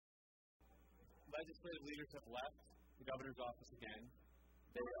legislative leaders have left the governor's office again.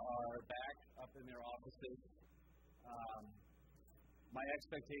 They are back up in their offices. My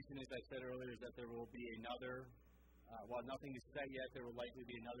expectation, as I said earlier, is that there will be another, while nothing is set yet, there will likely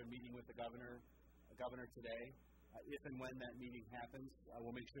be another meeting with the governor today. If and when that meeting happens,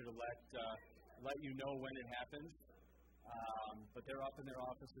 we'll make sure to let you know when it happens. But they're up in their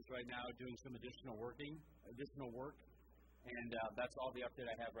offices right now doing some additional work, and that's all the update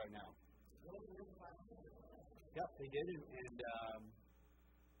I have right now. Yep, they did, and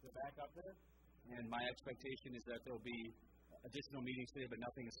they're back up there. And my expectation is that there will be additional meetings today, but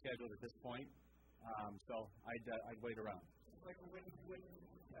nothing is scheduled at this point. So I'd wait around. Like when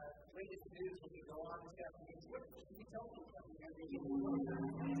latest news when you go on this afternoon, what can you tell me?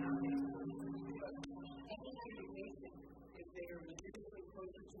 If they are legitimately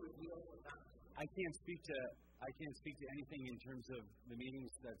closer to a deal or not? I can't speak to anything in terms of the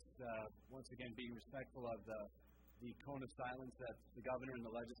meetings. That's once again being respectful of the cone of silence that the governor and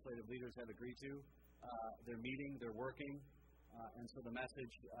the legislative leaders have agreed to. They're meeting, they're working, and so the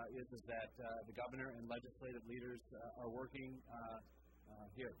message is that the governor and legislative leaders are working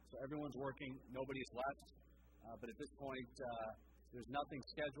here. So everyone's working, nobody's left, but at this point there's nothing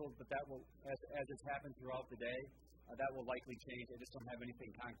scheduled, but that will, as it's happened throughout the day, that will likely change. I just don't have anything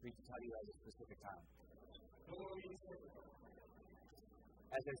concrete to tell you at a specific time.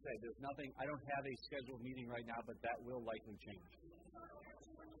 As I say, there's nothing, I don't have a scheduled meeting right now, but that will likely change.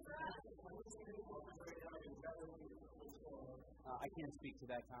 I can't speak to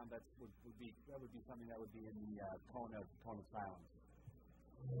that, Tom. That would be something that would be in the cone of silence.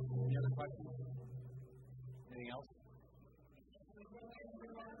 Any other questions? Anything else?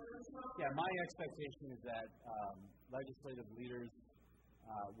 Yeah, my expectation is that legislative leaders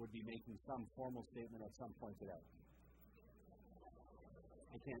would be making some formal statement at some point today.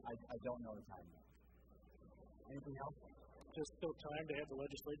 I don't know the time yet. Anything else? Just still time to have the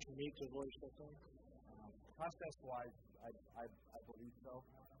legislature meet to voice that thing? Process-wise, I believe so.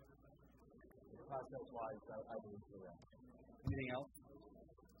 Process-wise, I believe so, yeah. Anything else?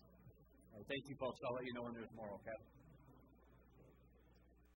 All right, thank you, folks. I'll let you know when there's more, okay?